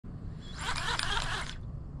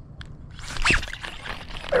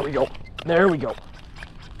There we go. There we go.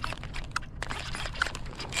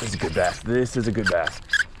 This is a good bass. This is a good bass.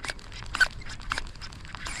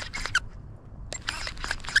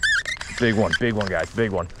 Big one, guys, big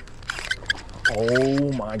one.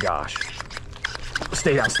 Oh my gosh.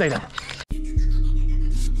 Stay down, stay down.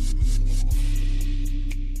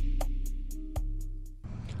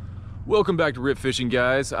 Welcome back to Rip Fishing,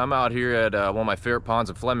 guys. I'm out here at one of my favorite ponds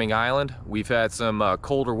at Fleming Island. We've had some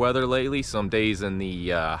colder weather lately, some days in the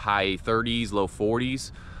high 30s, low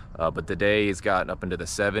 40s, but today it's gotten up into the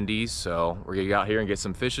 70s, so we're gonna get out here and get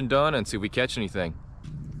some fishing done and see if we catch anything.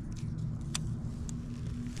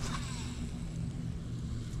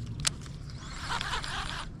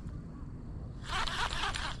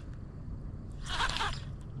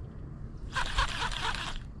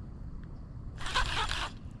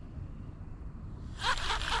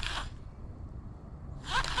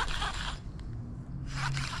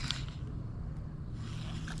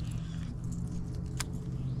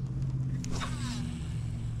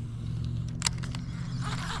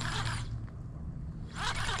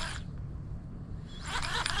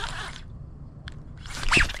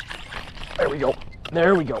 There we go.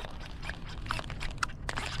 There we go.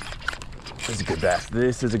 This is a good bass.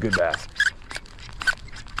 This is a good bass.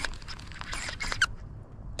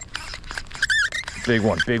 Big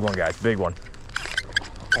one, guys, big one.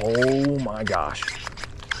 Oh my gosh.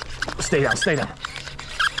 Stay down, stay down.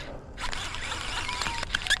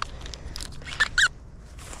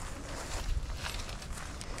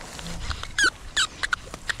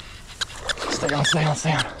 Stay on, stay on,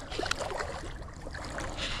 stay on.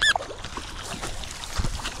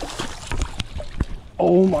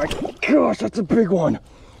 Oh my gosh, that's a big one.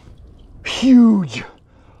 Huge.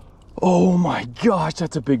 Oh my gosh,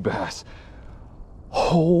 that's a big bass.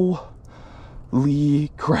 Holy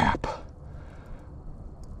crap.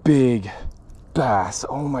 Big bass.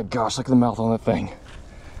 Oh my gosh, look at the mouth on that thing.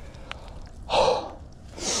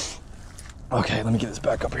 Okay, let me get this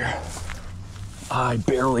back up here. I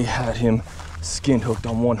barely had him skin hooked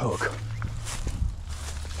on one hook.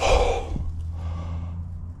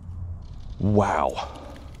 Wow.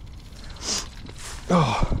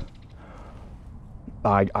 Oh.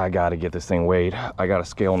 I gotta get this thing weighed. I got a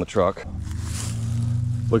scale in the truck.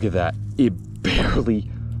 Look at that. It barely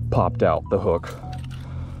popped out the hook.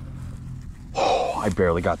 Oh, I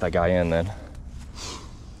barely got that guy in then.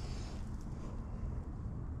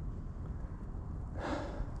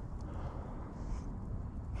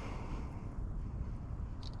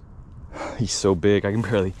 He's so big, I can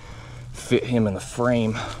barely fit him in the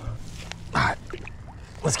frame. All right,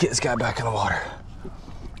 let's get this guy back in the water.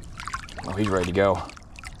 Oh, he's ready to go.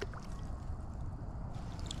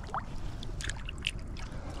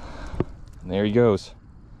 And there he goes.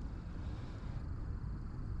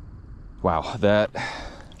 Wow, that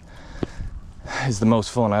is the most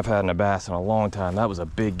fun I've had in a bass in a long time. That was a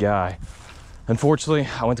big guy. Unfortunately,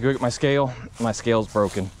 I went to go get my scale. My scale's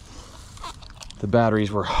broken. The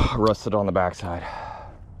batteries were rusted on the backside.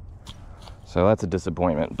 So that's a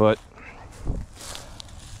disappointment, but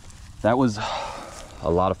that was a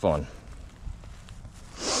lot of fun.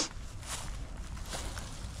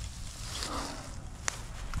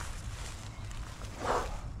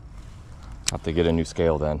 Have to get a new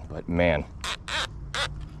scale then, but man.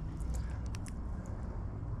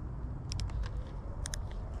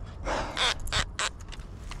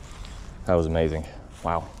 That was amazing.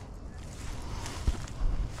 Wow.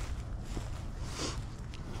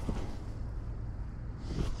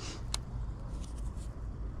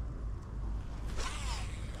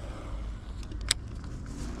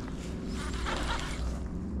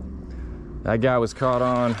 That guy was caught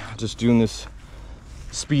on just doing this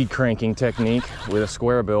speed cranking technique with a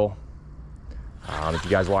square bill. If you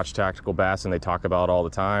guys watch Tactical Bass, and they talk about it all the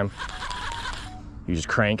time, you just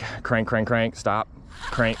crank, crank, crank, crank, stop,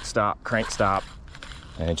 crank, stop,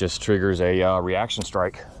 and it just triggers a reaction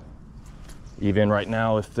strike. Even right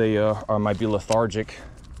now, if they might be lethargic.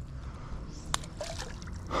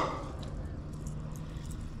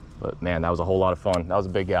 But man, that was a whole lot of fun. That was a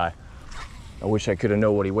big guy. I wish I could have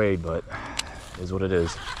known what he weighed, but it is what it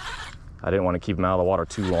is. I didn't want to keep him out of the water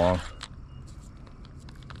too long.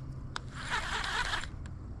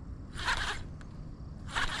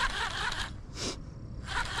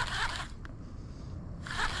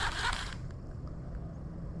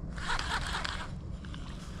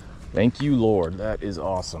 Thank you, Lord. That is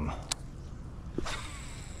awesome.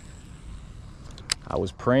 I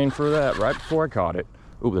was praying for that right before I caught it.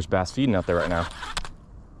 Ooh, there's bass feeding out there right now.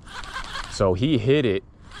 So he hit it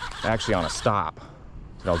actually on a stop.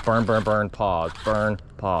 You know, burn, burn, burn, pause, burn,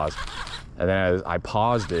 pause. And then as I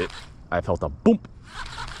paused it, I felt a boom.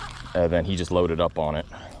 and then he just loaded up on it.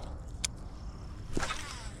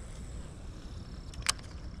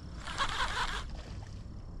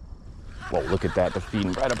 Whoa, look at that, they're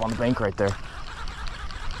feeding right up on the bank right there.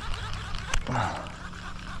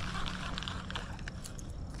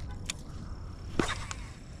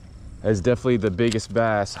 That's definitely the biggest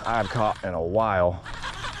bass I've caught in a while.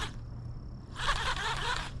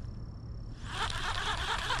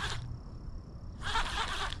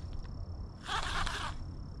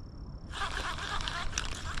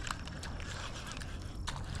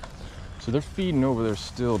 So they're feeding over there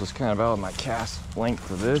still, just kind of out of my cast length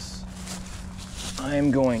for this.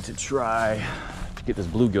 I'm going to try to get this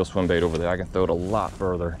bluegill swim bait over there. I can throw it a lot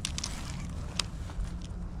further.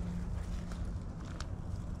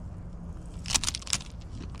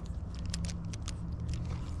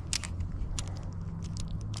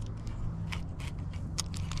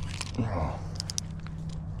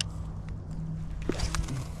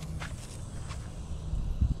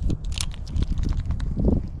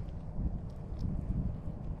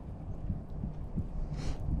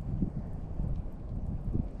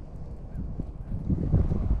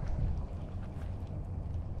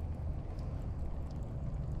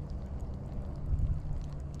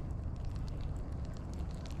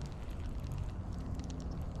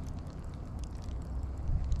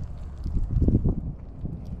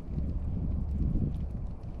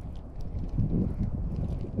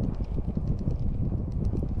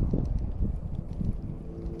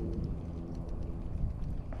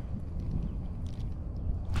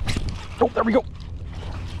 Oh, there we go.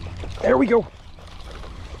 There we go.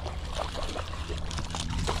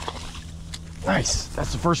 Nice.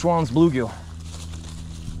 That's the first one's bluegill.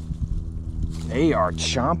 They are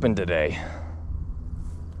chomping today.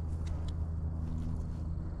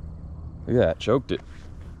 Look at that, choked it.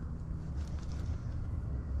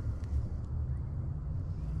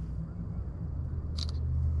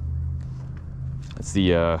 That's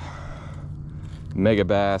the mega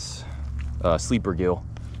bass sleeper gill.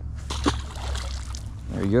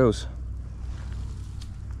 There he goes.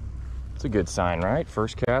 It's a good sign, right?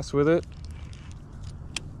 First cast with it.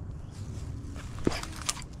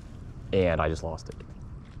 And I just lost it.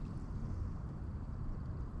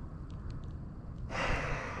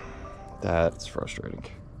 That's frustrating.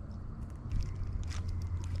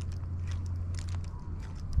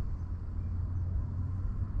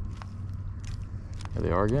 There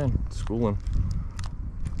they are again, schooling.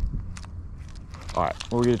 All right,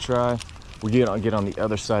 what we're gonna try, we get on the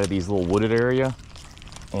other side of these little wooded area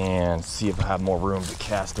and see if I have more room to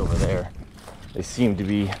cast over there. They seem to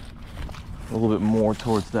be a little bit more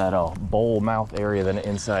towards that bowl mouth area than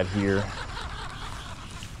inside here.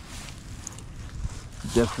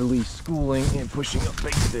 Definitely schooling and pushing up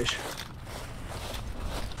bait fish.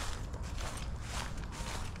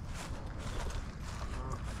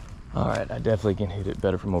 All right, I definitely can hit it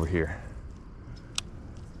better from over here.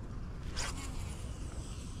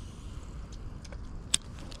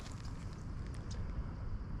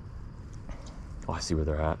 Oh, I see where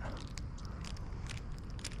they're at.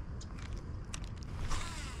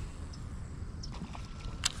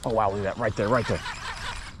 Oh wow, look at that, right there, right there.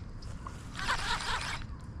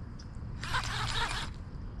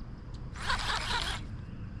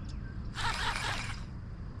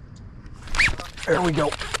 There we go.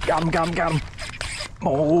 Got him, got him, got him.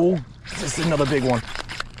 Oh, this is another big one.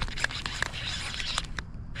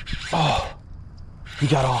 Oh, he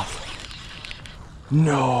got off.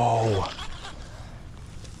 No.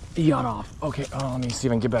 He got off. Okay, let me see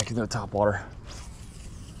if I can get back into the top water.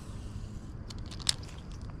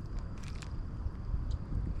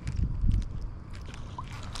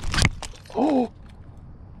 Oh.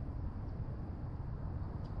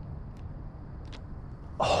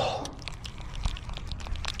 Oh.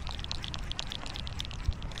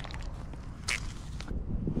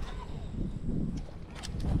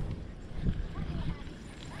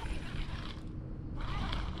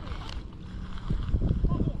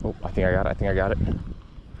 Oh, I think I got it. I think I got it.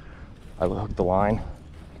 I hooked the line.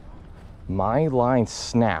 My line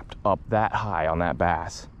snapped up that high on that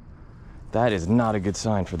bass. That is not a good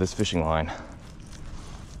sign for this fishing line.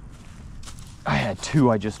 I had two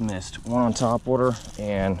I just missed. One on top water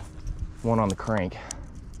and one on the crank.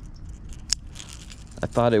 I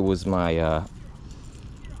thought it was my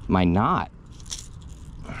my knot.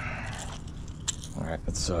 All right,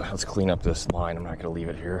 let's clean up this line. I'm not gonna leave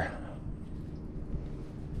it here.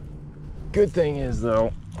 Good thing is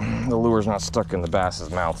though, the lure's not stuck in the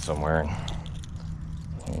bass's mouth somewhere.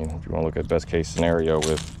 I mean, if you want to look at best case scenario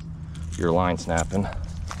with your line snapping,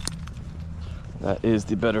 that is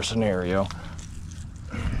the better scenario.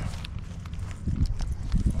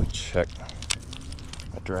 Which check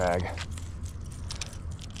the drag.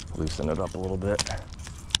 Loosen it up a little bit.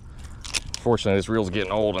 Fortunately, this reel's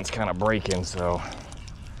getting old and it's kind of breaking, so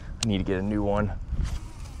I need to get a new one.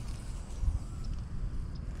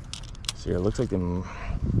 So yeah, it looks like they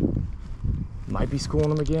might be schooling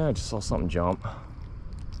them again. I just saw something jump.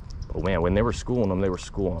 But man, when they were schooling them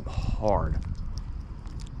hard.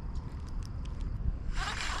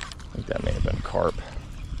 I think that may have been carp.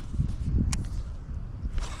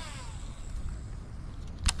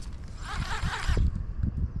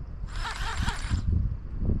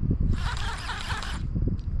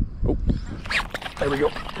 Oh, there we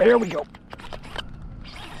go. There we go.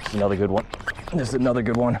 This is another good one. This is another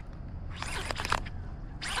good one.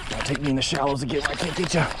 Don't take me in the shallows again. I can't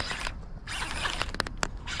get you.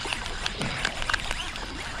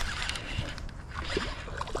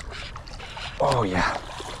 Oh yeah.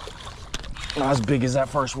 Not as big as that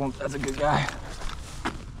first one. That's a good guy.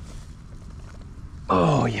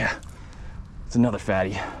 Oh yeah. It's another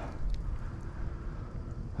fatty.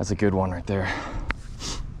 That's a good one right there.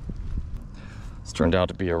 This turned out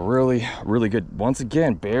to be a really, really good, once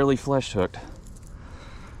again, barely flesh hooked.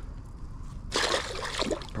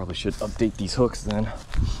 Probably should update these hooks then.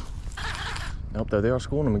 Nope, there they are,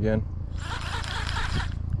 schooling them again.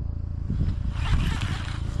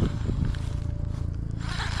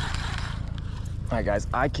 All right, guys,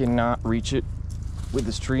 I cannot reach it with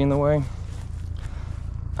this tree in the way.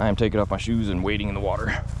 I am taking off my shoes and wading in the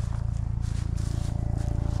water.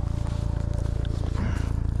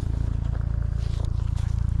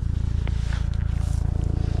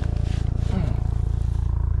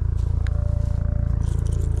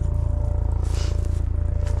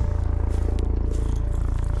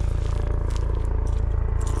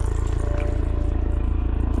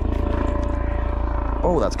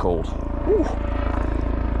 Oh, that's cold. Whew.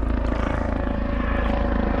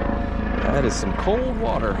 That is some cold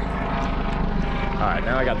water. All right,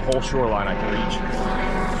 now I got the whole shoreline I can reach.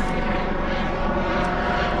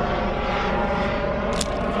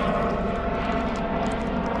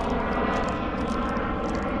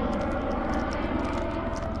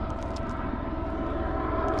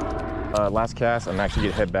 Last cast, I'm actually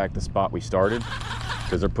gonna head back to the spot we started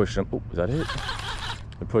because they're pushing. Oh, is that it?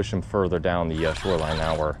 They're pushing further down the shoreline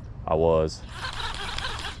now where I was.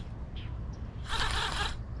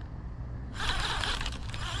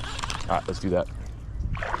 All right, let's do that.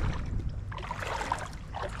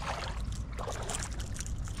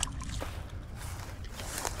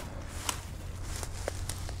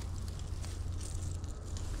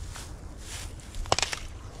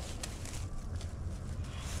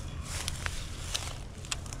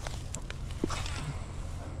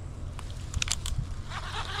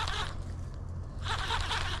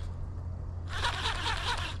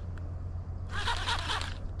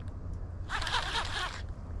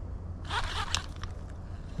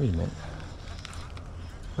 Wait a minute.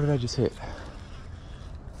 What did I just hit?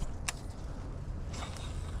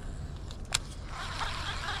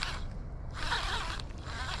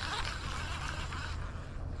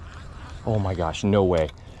 Oh my gosh, no way.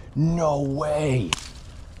 No way.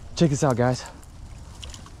 Check this out, guys.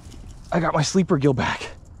 I got my sleeper gill back.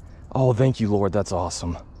 Oh, thank you, Lord. That's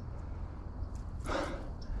awesome. All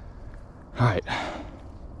right.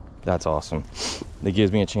 That's awesome. That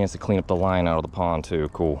gives me a chance to clean up the line out of the pond too.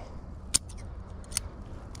 Cool.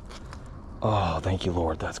 Oh, thank you,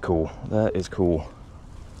 Lord. That's cool. That is cool.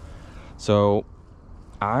 So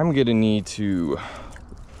I'm gonna need to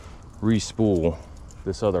re-spool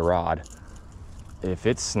this other rod. If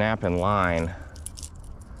it's snapping line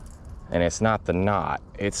and it's not the knot,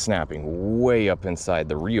 it's snapping way up inside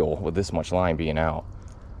the reel with this much line being out.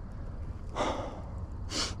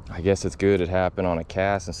 I guess it's good it happened on a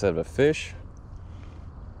cast instead of a fish,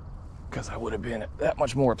 because I would have been that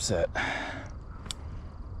much more upset.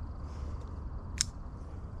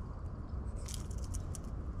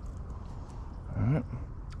 All right.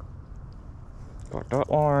 Got that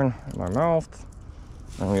line in my mouth.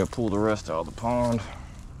 I'm gonna pull the rest out of the pond.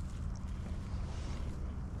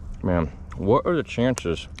 Man, what are the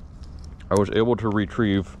chances I was able to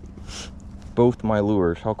retrieve both my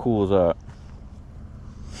lures? How cool is that?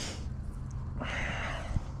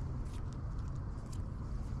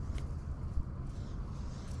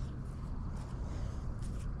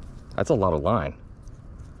 That's a lot of line.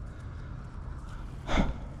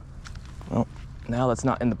 Well, now that's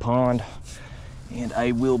not in the pond, and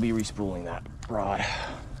I will be respooling that rod.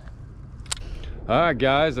 All right,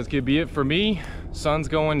 guys, that's gonna be it for me. Sun's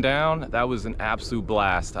going down. That was an absolute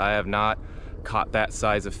blast. I have not caught that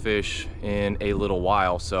size of fish in a little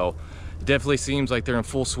while, so it definitely seems like they're in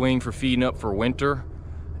full swing for feeding up for winter.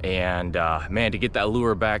 And man, to get that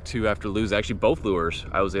lure back too after losing, actually both lures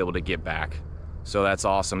I was able to get back. So that's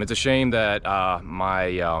awesome. It's a shame that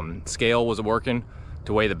my scale wasn't working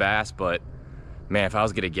to weigh the bass, but man, if I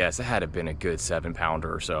was gonna guess, it had to have been a good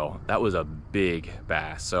 7-pounder or so. That was a big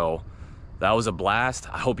bass. So that was a blast.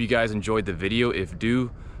 I hope you guys enjoyed the video. If do,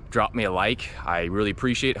 drop me a like. I really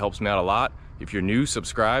appreciate it. Helps me out a lot. If you're new,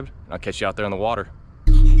 subscribe. I'll catch you out there in the water.